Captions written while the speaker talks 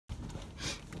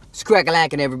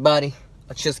Scrack-a-lackin', everybody.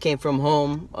 I just came from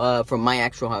home, from my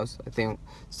actual house. I think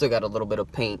still got a little bit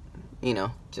of paint, you know,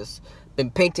 just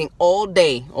been painting all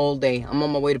day. I'm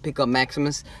on my way to pick up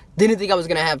Maximus. Didn't think I was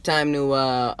gonna have time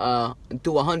to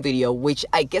do a hunt video, which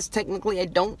I guess technically I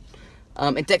don't.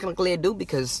 And technically I do,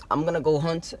 because I'm gonna go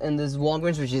hunt in this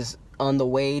Walgreens, which is on the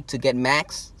way to get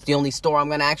Max. It's the only store I'm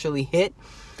gonna actually hit.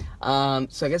 So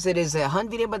I guess it is a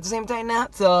hunt video, but at the same time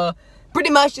not. So pretty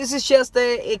much this is just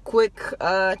a quick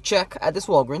check at this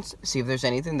Walgreens, see if there's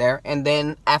anything there. And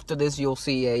then after this you'll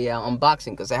see a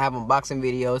unboxing, because I have unboxing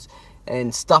videos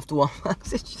and stuff to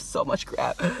unbox. It's just so much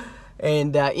crap.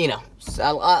 And you know,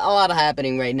 a lot of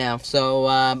happening right now. So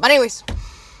but anyways,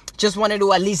 just wanted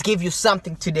to at least give you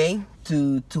something today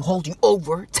to hold you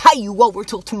over, tie you over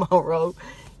till tomorrow.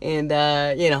 And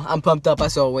you know, I'm pumped up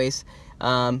as always.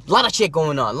 A lot of shit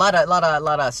going on, a lot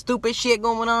of stupid shit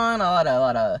going on, a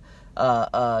lot of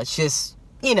just,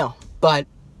 you know. But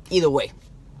either way,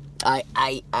 I'm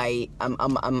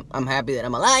happy that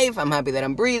I'm alive. I'm happy that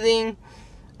I'm breathing.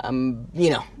 You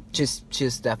know, just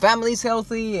family's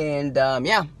healthy, and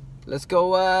yeah, let's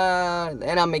go.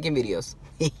 And I'm making videos.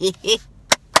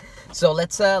 So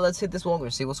let's hit this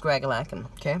Walgreens, see what's crack-a-lackin',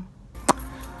 okay?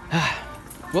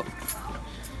 Whoop.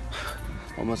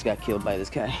 Almost got killed by this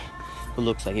guy who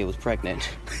looks like he was pregnant.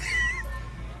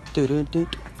 It's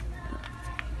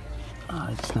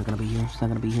not gonna be here. It's not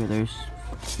gonna be here. It's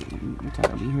not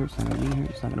gonna be here. It's not gonna be here.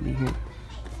 It's not gonna be here.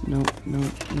 No.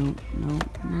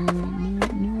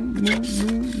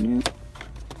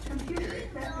 Computer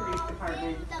accessories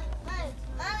department.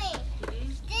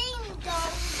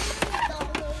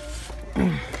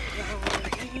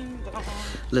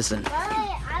 Listen,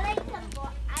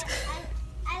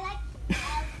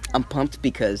 I'm pumped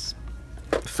because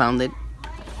I found it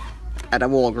at a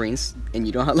Walgreens, and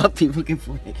you know how a lot of people can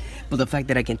find it. But the fact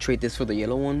that I can trade this for the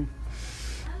yellow one.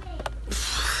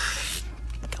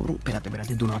 Cabrón,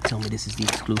 espérate, do not tell me this is the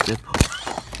exclusive.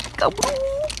 Cabrón.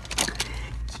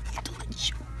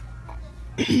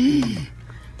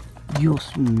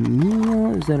 Dios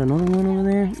mío, is that another one over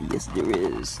there? Yes, there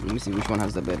is. Let me see which one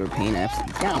has the better paint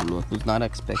apps. Diablo, was not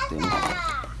expecting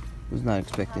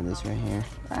this right here.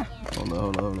 Hold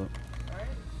on.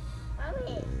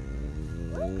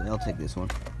 I'll take this one.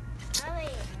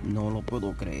 No lo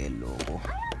puedo creerlo.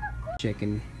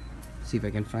 Checking, see if I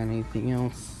can find anything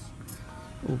else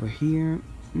over here.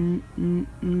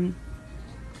 Nah,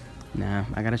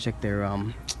 I gotta check their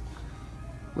what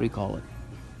do you call it?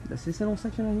 The seasonal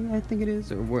section, I think it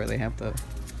is, or where they have the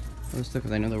other stuff.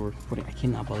 Because I know they were putting. I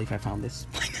cannot believe I found this.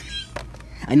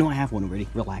 I know I have one already.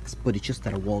 Relax, but it's just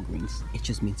at a Walgreens. It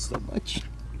just means so much.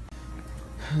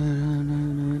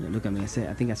 Look at me. I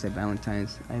think I said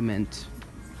Valentine's. I meant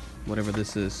whatever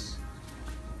this is.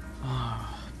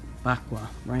 Oh, Bacqua,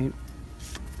 right?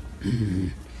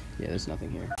 Yeah, there's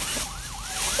nothing here.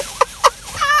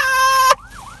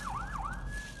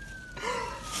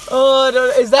 Oh, no,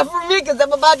 is that for me? Because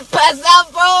I'm about to pass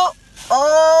out, bro.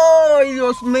 Oh,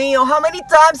 Dios mío. How many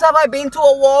times have I been to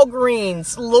a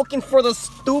Walgreens looking for the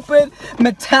stupid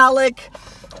metallic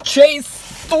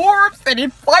Chase Dorbz, and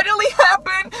it finally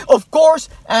happened? Of course,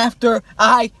 after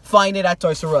I find it at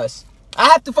Toys R Us. I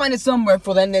have to find it somewhere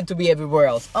for them then to be everywhere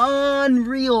else.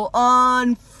 Unreal.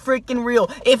 Unfreaking real.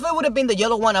 If it would have been the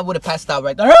yellow one, I would have passed out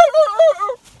right there.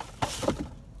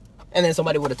 And then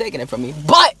somebody would have taken it from me.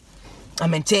 But I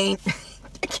maintain.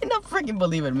 I cannot freaking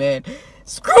believe it, man.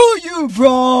 Screw you,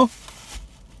 bro.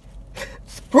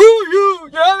 Screw you.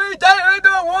 You know how many times I went to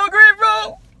a Walgreens,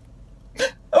 bro?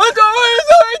 I went to a Walgreens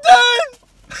so many times.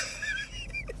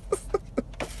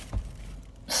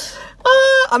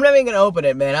 I'm not even gonna open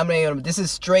it, man. I'm not even gonna. This is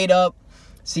straight up.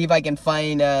 See if I can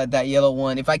find that yellow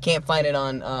one. If I can't find it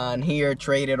on here,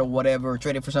 trade it or whatever.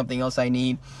 Trade it for something else I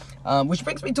need. Which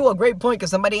brings me to a great point,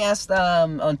 because somebody asked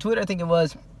on Twitter, I think it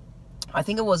was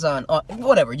on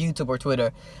whatever, YouTube or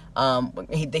Twitter.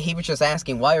 He was just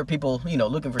asking, why are people, you know,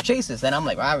 looking for chases? And I'm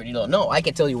like, well, I really don't know. I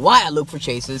can tell you why I look for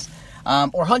chases,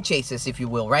 or hunt chases, if you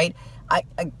will, right?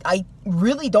 I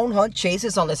really don't hunt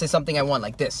chases unless it's something I want,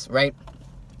 like this, right?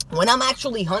 When I'm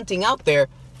actually hunting out there,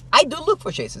 I do look for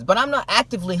chases, but I'm not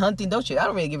actively hunting those chases. I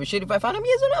don't really give a shit if I find them,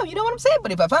 yes or no, you know what I'm saying?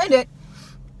 But if I find it,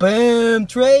 boom,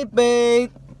 trade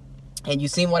bait. And you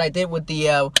seen what I did with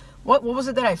the, what was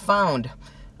it that I found?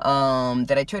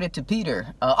 That I traded to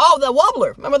Peter. Oh, the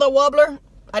wobbler. Remember the wobbler?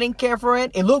 I didn't care for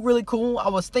it. It looked really cool. I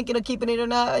was thinking of keeping it or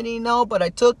not. I didn't know, but I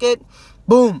took it.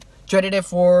 Boom. Traded it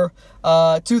for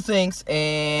two things,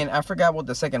 and I forgot what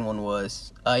the second one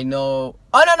was. I know.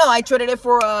 Oh, no. I traded it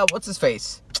for, what's his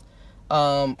face?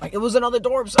 It was another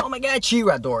Dorbz. Oh, my God.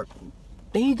 She-Rat Dorbz.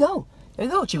 There you go. There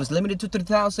you go. She was limited to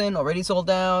 3,000, already sold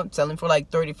out, selling for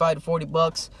like 35 to 40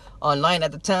 bucks online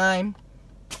at the time.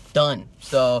 Done.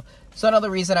 So it's another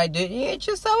reason I did. Yeah, it's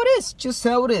just how it is. Just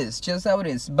how it is. Just how it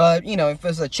is. But, you know, if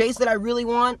there's a chase that I really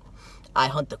want, I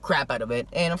hunt the crap out of it.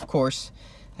 And, of course,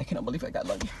 I cannot believe I got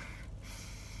lucky.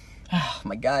 Oh,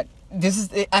 my God. This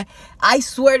is it. I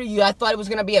swear to you, I thought it was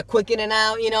going to be a quick in and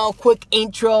out, you know, quick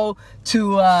intro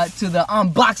to the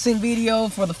unboxing video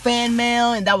for the fan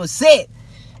mail. And that was it.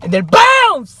 And then,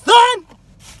 BAM, son!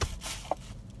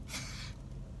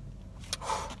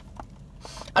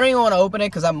 I don't even want to open it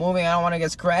because I'm moving. I don't want to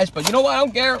get scratched. But you know what? I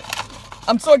don't care.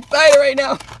 I'm so excited right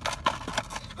now.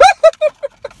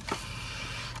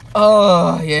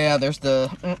 Oh, yeah. There's the...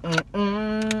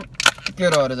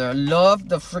 Get out of there. Love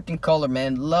the freaking color,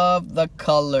 man. Love the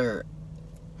color.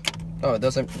 Oh, it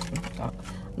doesn't... I'm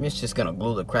just going to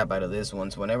glue the crap out of this one.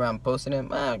 So whenever I'm posting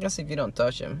it, I guess if you don't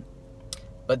touch them.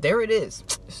 But there it is.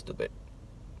 Stupid.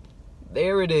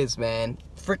 There it is, man.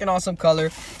 Freaking awesome color.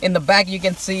 In the back, you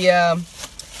can see...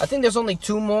 I think there's only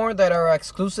 2 more that are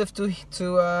exclusive to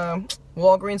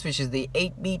Walgreens, which is the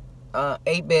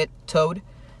 8-bit Toad,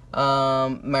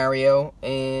 Mario,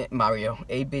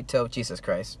 8-bit Toad, Jesus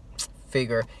Christ,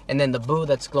 figure, and then the Boo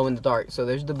that's glow in the dark. So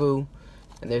there's the Boo,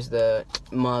 and there's the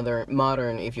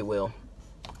modern, if you will.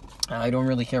 I don't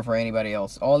really care for anybody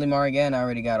else. Olimar again, I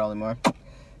already got Olimar.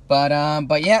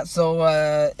 But yeah, so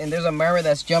and there's a Mario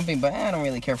that's jumping, but I don't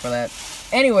really care for that.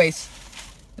 Anyways,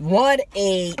 what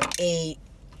a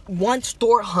one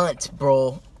store hunt,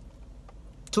 bro.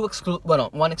 2 exclusive, well, no,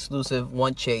 1 exclusive,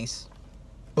 1 chase.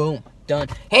 Boom, done.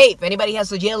 Hey, if anybody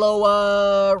has a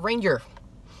yellow Ranger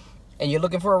and you're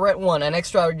looking for a red one, an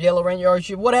extra yellow Ranger, or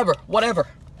whatever.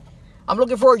 I'm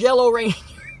looking for a yellow Ranger,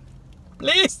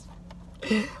 please.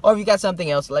 Or if you got something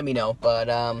else, let me know. But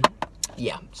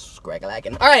yeah,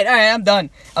 scrag-a-lackin'. All right, I'm done.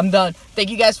 Thank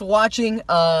you guys for watching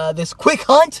this quick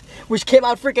hunt, which came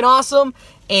out freaking awesome.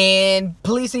 And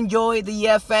please enjoy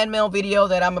the fan mail video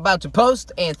that I'm about to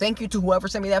post. And thank you to whoever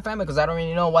sent me that fan mail, because I don't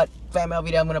really know what fan mail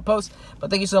video I'm going to post. But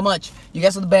thank you so much. You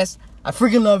guys are the best. I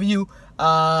freaking love you.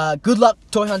 Good luck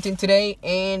toy hunting today.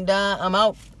 And I'm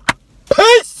out.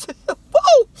 Peace!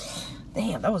 Whoa!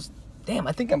 Damn, that was... Damn,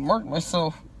 I think I marked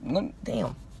myself.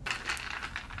 Damn.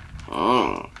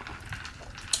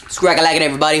 Scrag-a-lackin',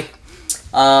 everybody.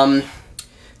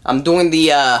 I'm doing the...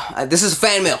 this is a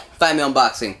fan mail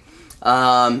unboxing.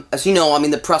 As you know, I'm in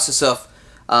the process of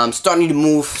starting to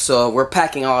move, so we're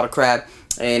packing a lot of crap,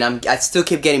 and I still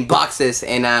keep getting boxes,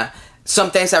 and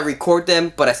sometimes I record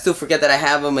them, but I still forget that I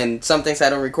have them, and sometimes I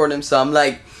don't record them, so I'm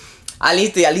like, I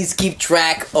need to at least keep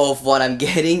track of what I'm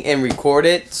getting and record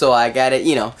it, so I got it,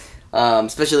 you know,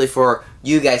 especially for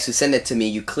you guys who send it to me.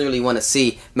 You clearly want to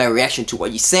see my reaction to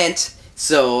what you sent,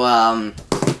 so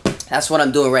that's what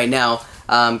I'm doing right now.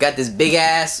 Got this big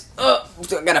ass,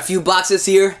 got a few boxes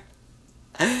here.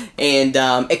 And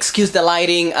excuse the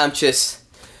lighting, I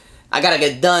gotta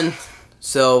get done.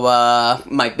 So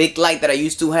my big light that I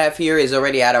used to have here is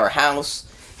already at our house,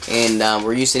 and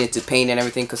we're using it to paint and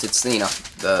everything, because it's, you know,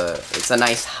 it's a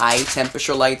nice high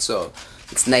temperature light, so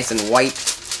it's nice and white.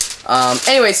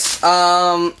 Anyways,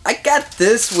 I got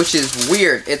this, which is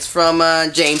weird. It's from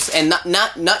James, and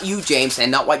not you, James,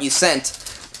 and not what you sent,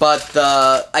 but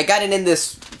I got it in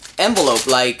this envelope.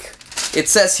 Like, it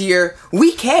says here,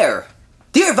 "We care.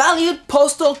 Dear valued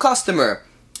postal customer,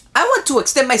 I want to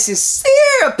extend my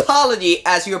sincere apology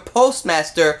as your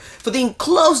postmaster for the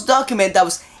enclosed document that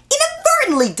was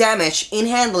inadvertently damaged in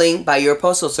handling by your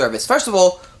postal service." First of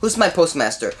all, who's my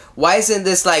postmaster? Why isn't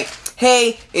this like,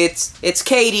 "Hey, it's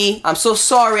Katie, I'm so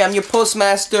sorry, I'm your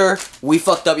postmaster, we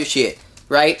fucked up your shit,"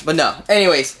 right? But no.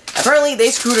 Anyways, apparently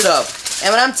they screwed it up.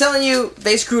 And when I'm telling you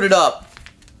they screwed it up,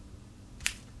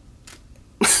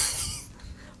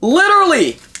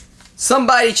 literally,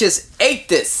 somebody just ate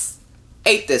this.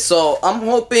 So I'm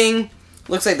hoping,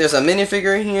 looks like there's a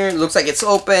minifigure here. Looks like it's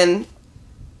open.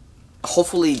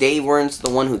 Hopefully they weren't the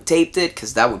one who taped it,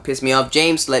 because that would piss me off.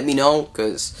 James, let me know,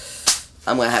 because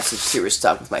I'm going to have some serious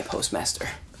talk with my postmaster.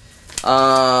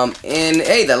 And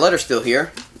hey, that letter's still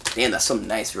here. Damn, that's some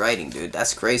nice writing, dude.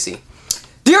 That's crazy.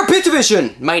 Dear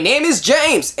Pituvision, my name is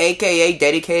James, aka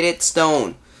Dedicated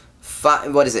Stone.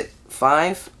 What is it?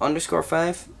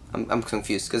 5_5? I'm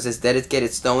confused, because it's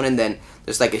Dedicated Stone, and then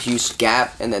there's like a huge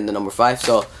gap, and then the number 5,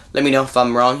 so let me know if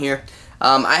I'm wrong here.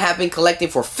 I have been collecting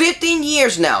for 15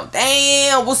 years now.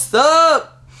 Damn, what's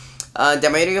up? The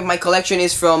majority of my collection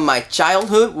is from my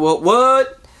childhood.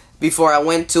 What? Before I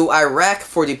went to Iraq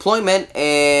for deployment,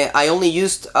 and I only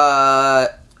used,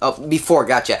 before,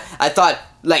 gotcha. I thought,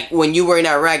 like, when you were in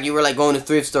Iraq, you were like going to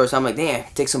thrift stores. I'm like, damn,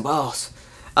 take some balls.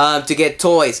 to get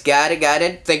toys. Got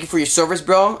it. Thank you for your service,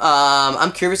 bro.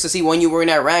 I'm curious to see when you were in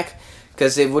Iraq,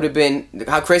 because it would have been,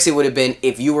 how crazy it would have been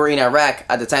if you were in Iraq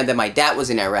at the time that my dad was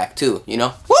in Iraq too, you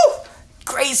know? Woo!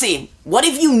 Crazy! What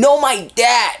if you know my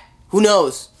dad? Who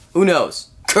knows? Who knows?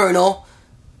 Colonel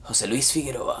Jose Luis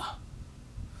Figueroa.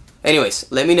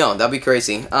 Anyways, let me know. That'd be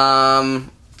crazy. Where am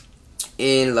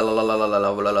I?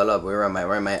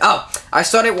 Oh, I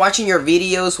started watching your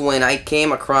videos when I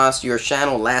came across your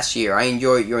channel last year. I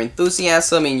enjoyed your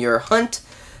enthusiasm in your hunts,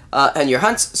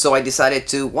 so I decided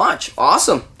to watch.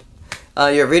 Awesome.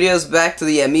 Your videos back to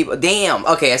the amiibo. Damn.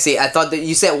 Okay, I see. I thought that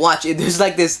you said watch. There's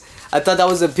like this. I thought that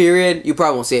was a period. You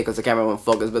probably won't see it because the camera won't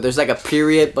focus. But there's like a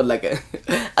period, but like a.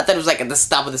 I thought it was like at the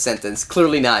stop of the sentence.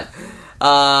 Clearly not.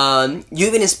 You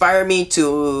even inspired me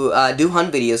to do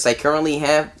hunt videos. I currently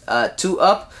have 2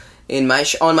 up in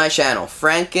on my channel.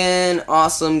 Franken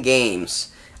Awesome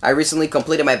Games. I recently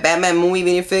completed my Batman movie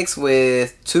minifix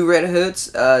with 2 Red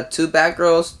Hoods, 2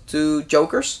 Batgirls, 2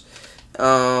 Jokers.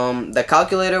 The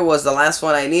calculator was the last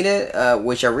one I needed,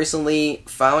 which I recently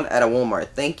found at a Walmart.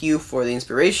 Thank you for the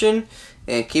inspiration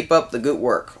and keep up the good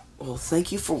work. Well,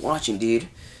 thank you for watching, dude.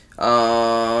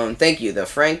 Thank you, the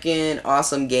Franken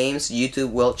Awesome Games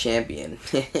YouTube World Champion,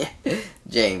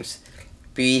 James.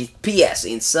 P.S.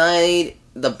 Inside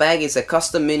the bag is a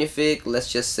custom minifig.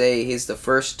 Let's just say he's the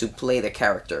first to play the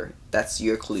character. That's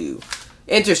your clue.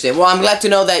 Interesting. Well, I'm glad to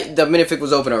know that the minifig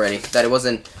was open already. That it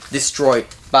wasn't destroyed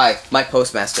by my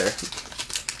postmaster.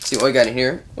 Let's see what we got in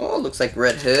here. Oh, looks like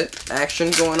Red Hood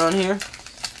action going on here.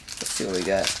 Let's see what we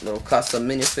got. Little custom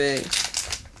minifig.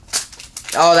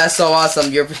 Oh, that's so awesome.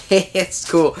 It's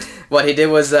cool. What he did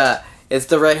was, it's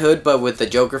the Red Hood, but with the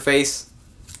Joker face.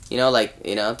 You know, like,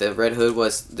 you know, the Red Hood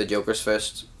was the Joker's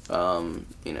first. You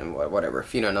know, whatever.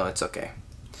 If you don't know, it's okay.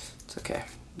 It's okay.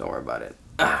 Don't worry about it.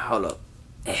 Hold up.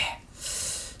 I'm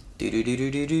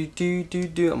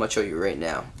gonna show you right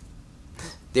now.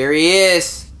 There he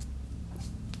is.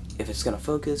 If it's gonna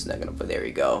focus, not gonna. But there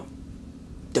we go.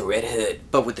 The Red Hood,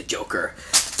 but with the Joker.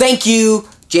 Thank you,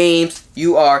 James.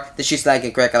 You are the she's like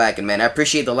and crack a lacking, man. I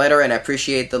appreciate the letter and I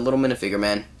appreciate the little minifigure,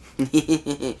 man.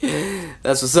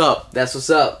 That's what's up. That's what's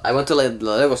up. I went to the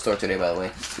Lego store today, by the way.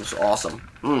 It was awesome.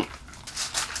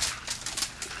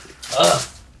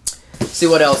 See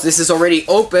what else. This is already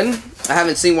open. I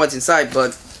haven't seen what's inside,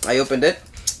 but I opened it.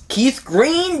 Keith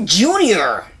Green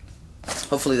Jr.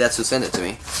 Hopefully that's who sent it to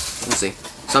me. We'll see.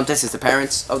 Sometimes it's the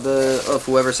parents of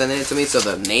whoever sending it to me, so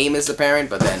the name is the parent,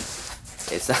 but then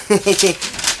it's not.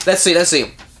 Let's see. Let's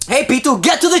see. Hey, Pitu,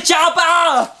 get to the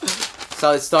chopper! That's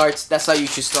how it starts. That's how you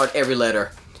should start every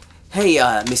letter. Hey,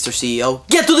 Mr. CEO,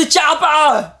 get to the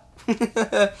chopper!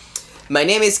 My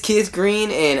name is Keith Green,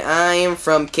 and I am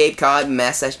from Cape Cod,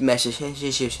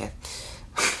 Massachusetts.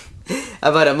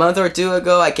 About a month or 2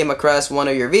 ago, I came across one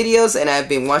of your videos, and I've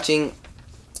been watching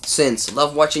since.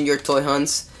 Love watching your toy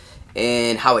hunts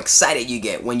and how excited you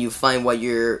get when you find what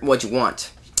you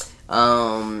want.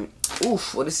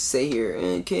 Oof, what does it say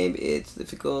here? Cape, it's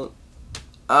difficult.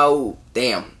 Oh,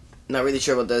 damn. Not really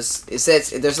sure what this. It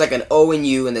says there's like an O in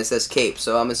U, and it says Cape.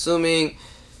 So I'm assuming.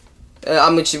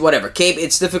 Whatever. Cape,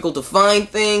 it's difficult to find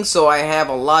things, so I have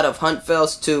a lot of hunt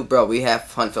fails too. Bro, we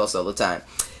have hunt fails all the time.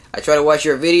 I try to watch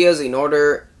your videos in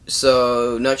order,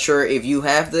 so not sure if you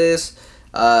have this.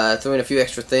 Throw in a few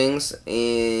extra things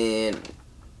and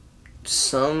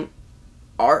some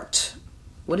art.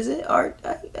 What is it? Art?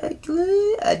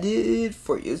 I did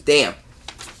for you. Damn.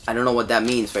 I don't know what that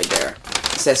means right there.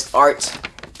 It says art.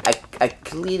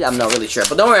 I'm not really sure,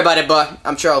 but don't worry about it, but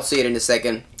I'm sure I'll see it in a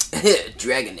second.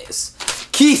 Dragoness.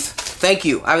 Keith, thank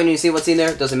you. I haven't even seen what's in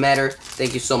there. Doesn't matter.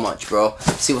 Thank you so much, bro.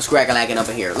 Let's see what's cracking up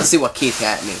in here. Let's see what Keith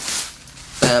had me.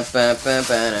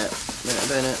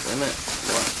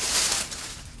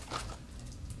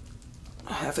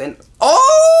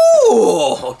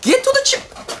 Oh! Get to the chip.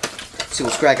 See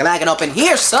what's cracking up in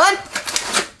here, son.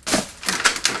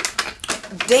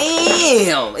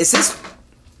 Damn. Is this?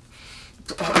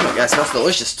 Oh my god, it smells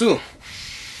delicious too.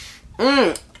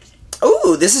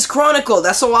 Ooh, this is Chronicle.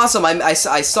 That's so awesome. I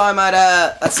saw him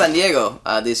at San Diego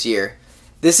this year.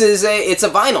 It's a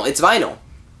vinyl. It's vinyl.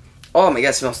 Oh my god,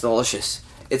 it smells delicious.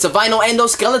 It's a vinyl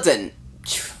endoskeleton.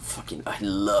 Fucking, I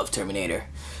love Terminator.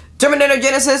 Terminator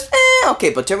Genesis,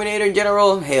 okay, but Terminator in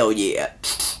general, hell yeah.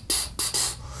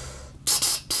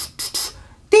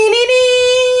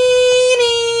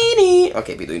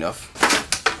 Okay, be doing enough.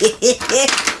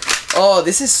 Oh,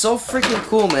 this is so freaking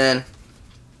cool, man.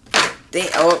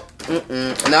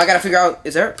 Now I gotta figure out,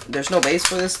 there's no base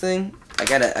for this thing? I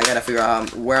gotta figure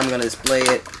out where I'm gonna display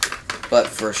it, but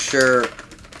for sure,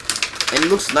 and it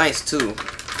looks nice too.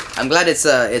 I'm glad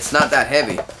it's not that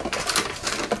heavy.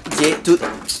 get to the...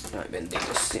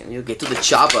 You get to the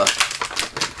chopper.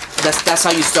 That's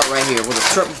how you start right here. With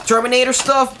the Terminator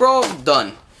stuff, bro,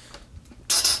 done.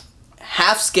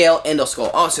 Half scale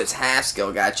endoskull. Oh, so it's half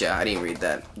scale. Gotcha. I didn't read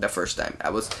that the first time.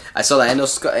 I saw the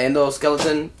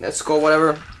endoskeleton, that skull,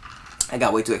 whatever. I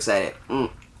got way too excited.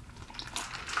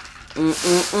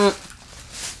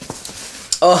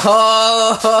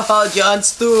 Oh, John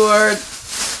Stewart.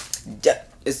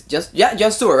 It's just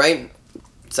John Stewart, right?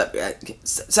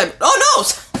 Oh no!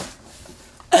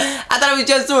 I thought it was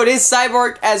John Stewart. It's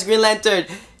Cyborg as Green Lantern,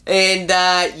 and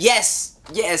yes,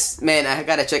 man, I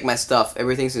gotta check my stuff.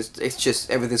 Everything's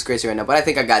crazy right now, but I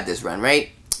think I got this run right.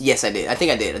 Yes, I did. I think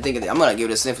I did. I'm gonna give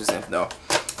it a sniff though.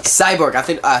 Cyborg.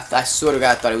 I swear to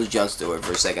God, I thought it was John Stewart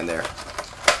for a second there.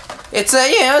 It's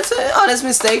it's an honest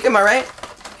mistake. Am I right?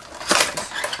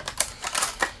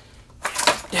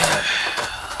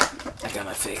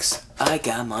 I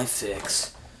got my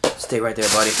fix. Stay right there,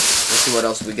 buddy. Let's see what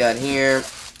else we got here.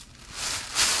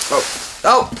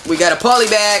 Oh, we got a poly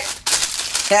bag.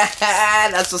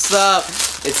 That's what's up.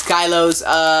 It's Kylo's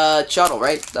shuttle,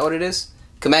 right? Is that what it is?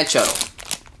 Command shuttle.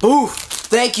 Oof!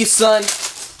 Thank you, son.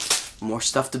 More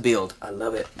stuff to build. I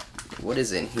love it. What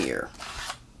is in here?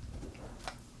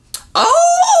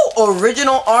 Oh,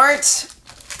 original art.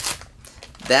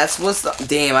 That's what's the...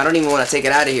 Damn, I don't even want to take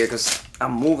it out of here because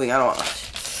I'm moving. I don't...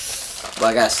 Well,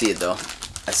 I gotta see it though.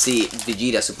 I see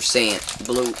Vegeta Super Saiyan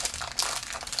Blue.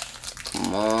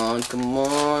 Come on, come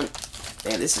on.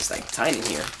 Man, this is like tiny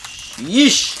here.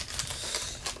 Yeesh.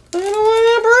 I don't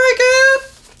want to break it.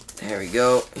 There we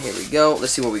go. Here we go.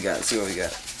 Let's see what we got. Let's see what we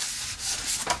got.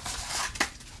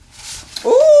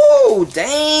 Ooh,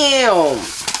 damn.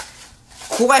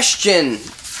 Question.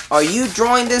 Are you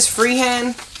drawing this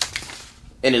freehand?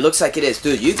 And it looks like it is.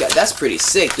 Dude, that's pretty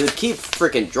sick, dude. Keep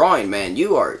freaking drawing, man.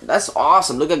 That's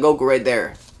awesome. Look at Goku right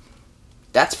there.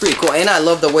 That's pretty cool. And I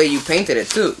love the way you painted it,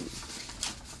 too.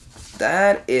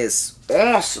 That is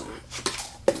awesome.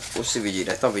 We'll see Vegeta.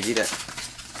 I thought Vegeta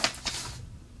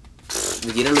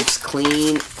looks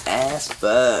clean as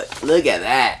fuck. Look at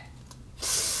that.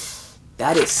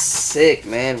 That is sick,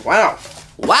 man. Wow.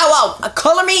 Wow.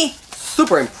 Color me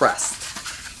super impressed.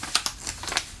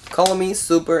 Color me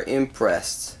super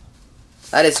impressed.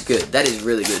 That is good. That is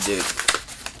really good, dude.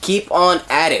 Keep on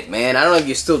at it, man. I don't know if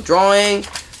you're still drawing.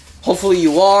 Hopefully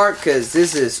you are, because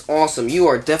this is awesome. You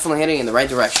are definitely heading in the right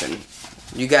direction.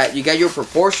 You got your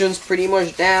proportions pretty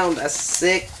much down. That's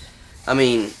sick. I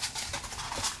mean,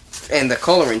 and the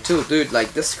coloring too, dude.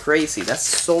 Like, this is crazy. That's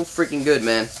so freaking good,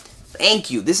 man. Thank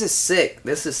you. This is sick.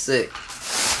 This is sick.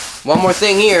 One more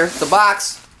thing here. The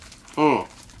box.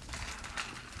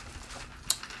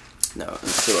 No,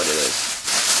 let's see what it is.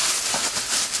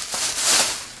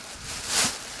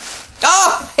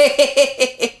 Oh!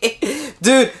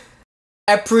 Dude,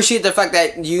 I appreciate the fact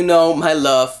that you know my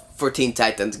love for Teen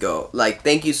Titans Go. Like,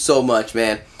 thank you so much,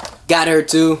 man. Got her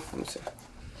too. Let me see.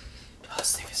 Oh,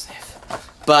 sniff.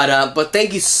 But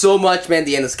thank you so much, man.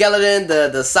 The endoskeleton,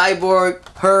 the cyborg,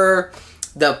 her,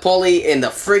 the poly, and the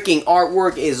freaking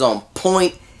artwork is on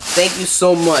point. Thank you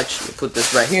so much. Let me put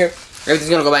this right here.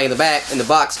 Everything's gonna go back in the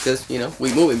box, because, you know,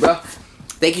 we moving, bro.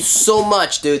 Thank you so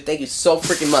much, dude. Thank you so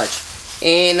freaking much.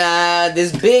 And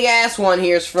this big ass one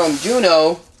here is from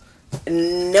Juno.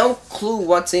 No clue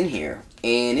what's in here.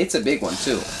 And it's a big one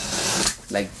too.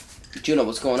 Like, Juno,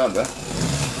 what's going on, bro?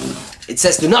 It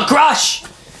says, do not crush!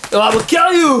 Or I will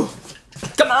kill you!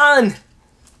 Come on!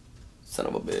 Son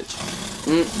of a bitch.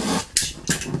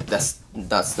 That's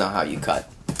not how you cut.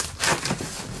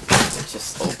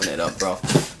 Just open it up, bro.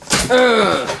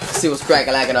 Let's see what's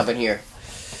cracking up in here.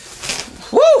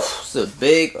 Woo! So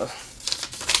big.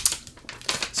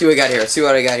 See what we got here. See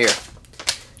what I got here.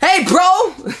 Hey,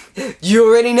 bro! You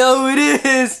already know who it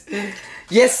is.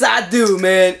 Yes, I do,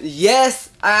 man. Yes,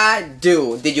 I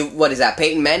do. What is that,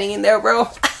 Peyton Manning in there, bro?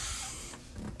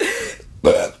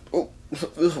 Whoa,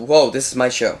 this is my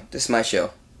show. This is my show.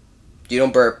 You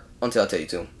don't burp until I tell you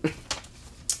to.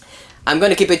 I'm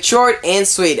going to keep it short and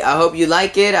sweet. I hope you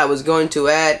like it. I was going to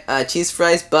add cheese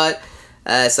fries, but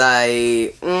as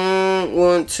I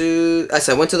went to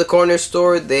the corner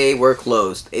store, they were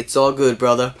closed. It's all good,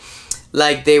 brother.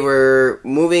 Like, they were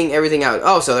moving everything out.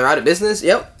 Oh, so they're out of business?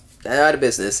 Yep, they're out of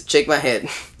business. Shake my head.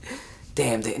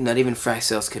 Damn, not even fry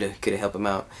sales could have helped them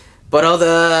out. But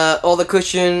all the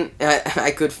cushion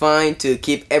I could find to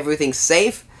keep everything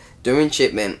safe during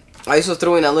shipment. I also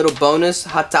threw in a little bonus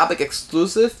Hot Topic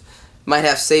exclusive. Might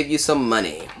have saved you some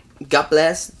money. God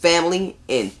bless, family,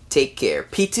 and take care.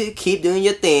 P2, keep doing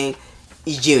your thing.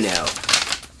 You know.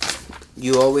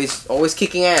 You always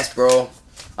kicking ass, bro.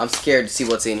 I'm scared to see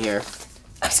what's in here.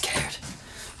 I'm scared.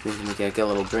 Let me get a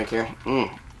little drink here.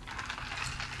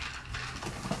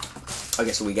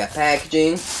 Okay, so we got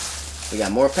packaging. We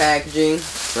got more packaging,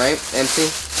 right? Empty.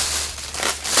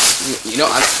 You know,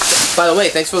 by the way,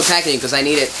 thanks for the packaging because I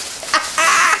need it.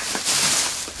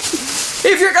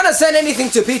 If you're gonna send anything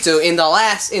to Pitu in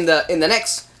the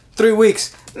next 3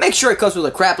 weeks, make sure it comes with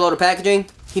a crap load of packaging.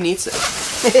 He needs it.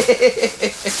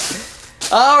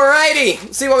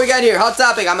 Alrighty, see what we got here. Hot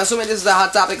topic. I'm assuming this is the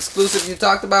hot topic exclusive you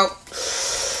talked about.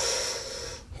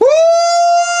 Woo!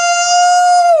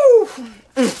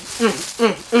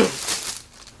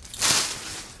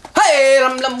 Hey,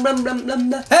 lum lum lum lum lum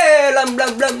lum. Hey, lum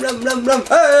lum lum lum lum lum.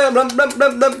 Hey, lum lum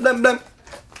lum lum lum lum.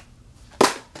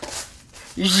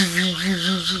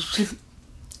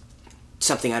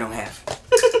 Something I don't have.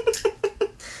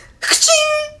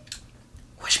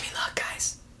 Wish me luck,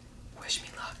 guys. Wish me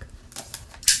luck.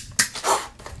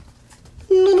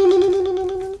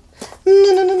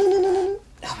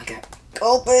 Oh my god.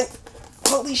 Open.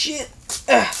 Holy shit.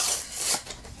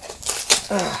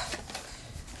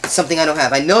 Something I don't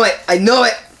have. I know it. I know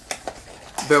it.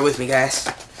 Bear with me, guys.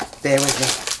 Bear with me.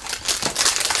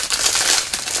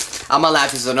 I'm allowed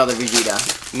to use another Vegeta.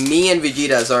 Me and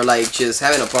Vegetas are like just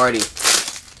having a party.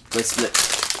 Let's look.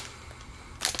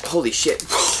 Holy shit.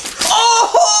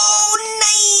 Oh,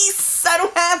 nice! I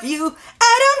don't have you.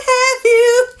 I don't have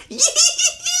you.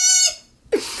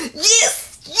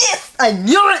 Yes! Yes! I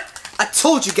knew it! I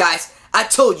told you guys. I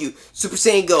told you. Super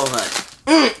Saiyan Gohan.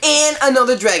 And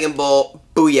another Dragon Ball.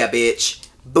 Booyah, bitch.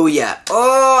 Booyah.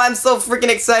 Oh, I'm so freaking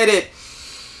excited.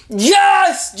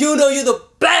 Yes! You know you're the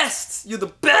best! You're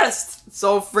the best!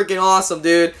 So freaking awesome,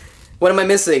 dude. What am I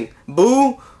missing?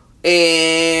 Boo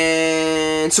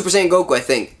and Super Saiyan Goku, I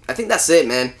think. I think that's it,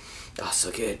 man. Oh,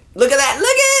 so good. Look at that! Look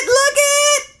at it! Look at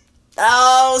it!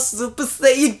 Oh, Super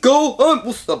Saiyan Gohan!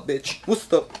 What's up, bitch?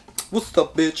 What's up? What's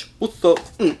up, bitch? What's up?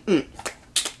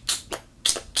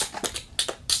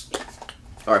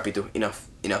 Alright, Pitu. Enough.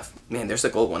 Enough. Man, there's a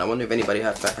gold one. I wonder if anybody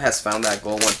has found that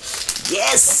gold one.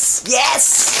 Yes! Yes!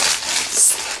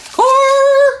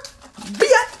 Score!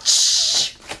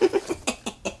 Bitch!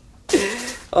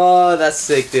 Oh, that's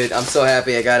sick, dude. I'm so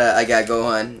happy I got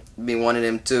Gohan. Been wanting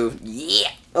him too.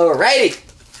 Yeah! Alrighty!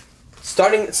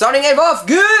 Starting it off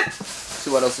good! Let's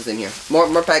see what else is in here.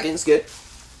 More packaging is good.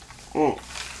 More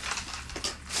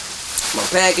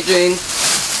packaging.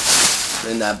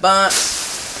 In that box.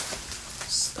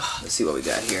 Let's see what we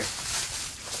got here.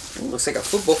 Ooh, looks like a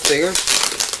football figure.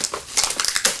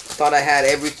 Thought I had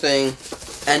everything.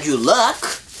 Andrew Luck.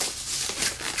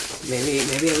 Maybe I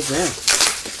was wrong.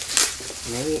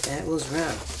 Maybe I was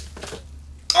wrong.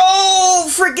 Oh,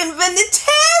 freaking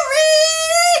Vinatieri!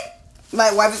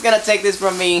 My wife is gonna take this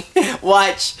from me.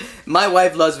 Watch. My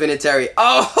wife loves Vinatieri.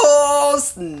 Oh,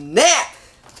 snap!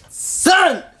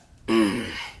 Son!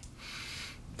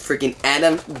 Freaking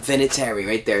Adam Vinatieri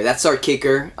right there. That's our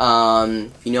kicker.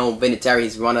 You know, Vinatieri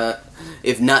is one of,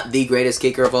 if not the greatest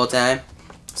kicker of all time.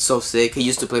 So sick. He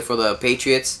used to play for the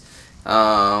Patriots.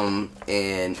 And,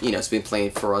 you know, it's been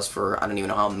playing for us for, I don't even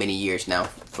know how many years now.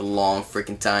 For a long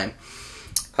freaking time.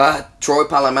 Troy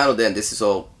Polamalu then. This is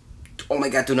all. Oh my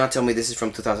god, do not tell me this is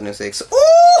from 2006. Ooh!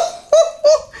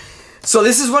 So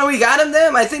this is when we got him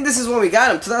then? I think this is when we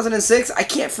got him. 2006? I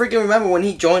can't freaking remember when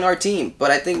he joined our team. But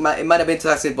I think it might have been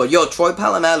 2006. But yo, Troy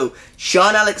Polamalu,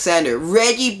 Sean Alexander,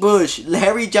 Reggie Bush,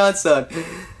 Larry Johnson,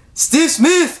 Steve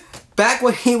Smith. Back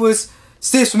when he was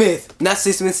Steve Smith. Not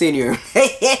Steve Smith Sr.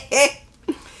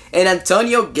 And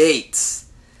Antonio Gates.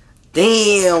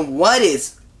 Damn, what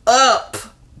is up?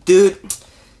 Dude,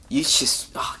 you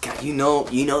just, oh god, you know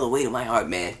the way to my heart,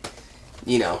 man.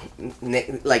 You know,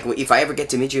 like, if I ever get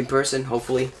to meet you in person,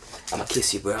 hopefully, I'm gonna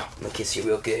kiss you, bro. I'm gonna kiss you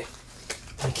real good.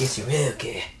 I'm gonna kiss you real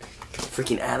good.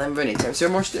 Freaking Adam Vinatieri. Is there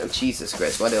more stuff? Jesus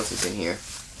Christ, what else is in here?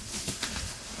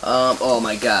 Oh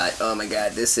my god,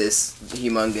 this is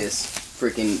humongous.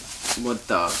 Freaking, what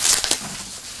the?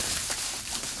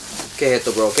 ¿Qué es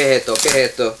esto, bro? ¿Qué es esto? ¿Qué es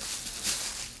esto?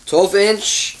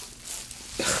 12-inch?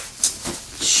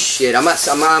 Shit, I'm gonna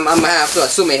have to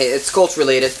assume it's Colts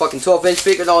related. Fucking 12-inch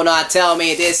figure. Oh, not tell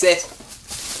me this is.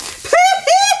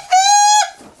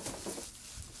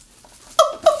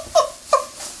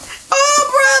 Oh,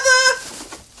 brother!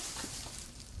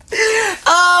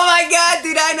 Oh my god,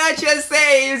 did I not just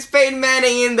say it's Peyton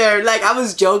Manning in there? Like, I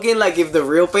was joking, like, if the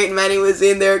real Peyton Manning was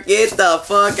in there, get the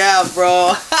fuck out,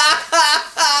 bro.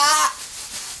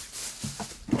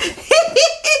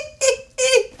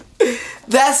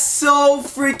 That's so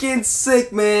freaking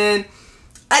sick, man.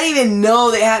 I didn't even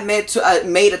know they had made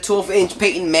a 12-inch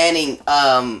Peyton Manning.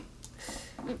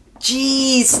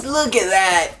 Jeez, look at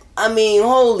that. I mean,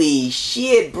 holy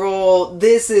shit, bro.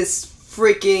 This is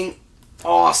freaking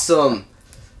awesome.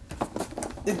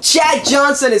 Chad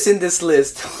Johnson is in this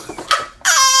list.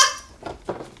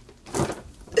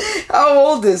 How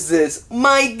old is this?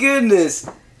 My goodness.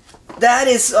 That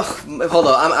is... Oh, hold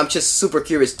on, I'm just super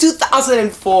curious.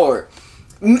 2004.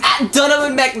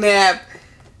 Donovan McNabb.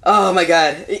 Oh my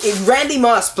god. Randy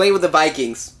Moss playing with the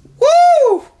Vikings.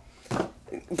 Woo!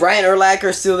 Brian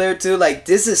Urlacher still there too. Like,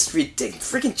 this is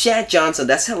ridiculous. Freaking Chad Johnson.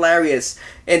 That's hilarious.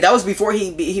 And that was before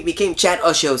he became Chad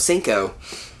Ochocinco.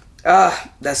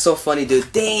 That's so funny,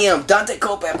 dude. Damn, Dante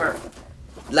Culpepper.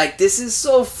 Like, this is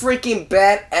so freaking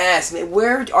badass, man.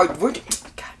 Where God.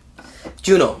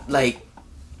 Juno, like,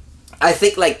 I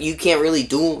think, like, you can't really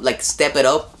do, like, step it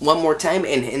up one more time,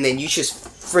 and then you just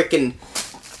freaking,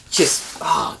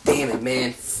 oh, damn it,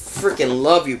 man. Freaking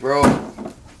love you, bro.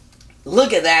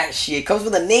 Look at that shit. It comes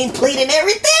with a nameplate and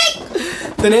everything.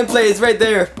 The nameplate is right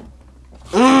there.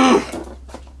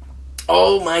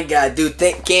 Oh my god, dude.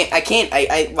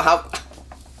 How?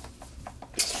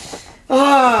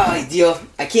 Oh, ideal.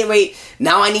 I can't wait.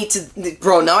 Now I need to,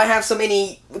 bro, now I have so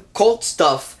many Colt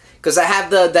stuff. Because I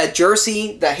have that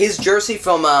jersey, his jersey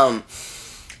from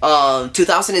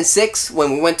 2006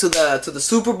 when we went to the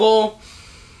Super Bowl.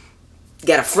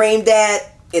 Gotta frame that.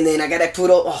 And then I gotta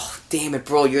put oh, damn it,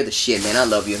 bro. You're the shit, man. I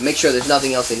love you. Make sure there's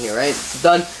nothing else in here, right?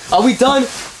 Done. Are we done?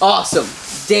 Awesome.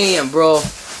 Damn, bro.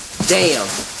 Damn.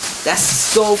 That's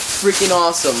so freaking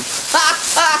awesome.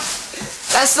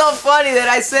 That's so funny that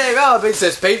I said, oh, it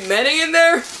says Peyton Manning in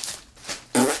there?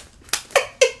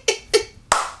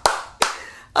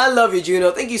 I love you,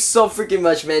 Juno. Thank you so freaking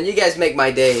much, man. You guys make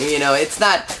my day. You know, it's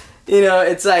not... You know,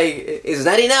 it's like, it's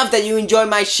not enough that you enjoy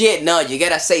my shit. No, you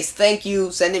gotta say thank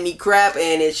you, sending me crap,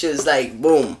 and it's just like,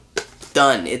 boom,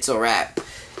 done. It's a wrap.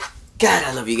 God,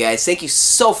 I love you guys. Thank you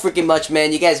so freaking much,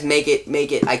 man. You guys make it.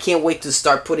 I can't wait to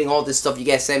start putting all this stuff you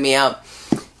guys send me out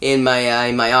in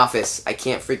my office. I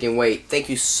can't freaking wait. Thank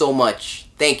you so much.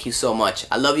 Thank you so much.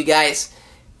 I love you guys,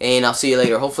 and I'll see you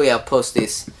later. Hopefully, I'll post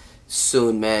this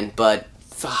soon, man. But,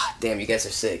 damn, you guys are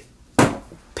sick.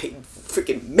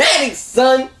 Freaking Manning,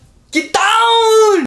 son. Get down!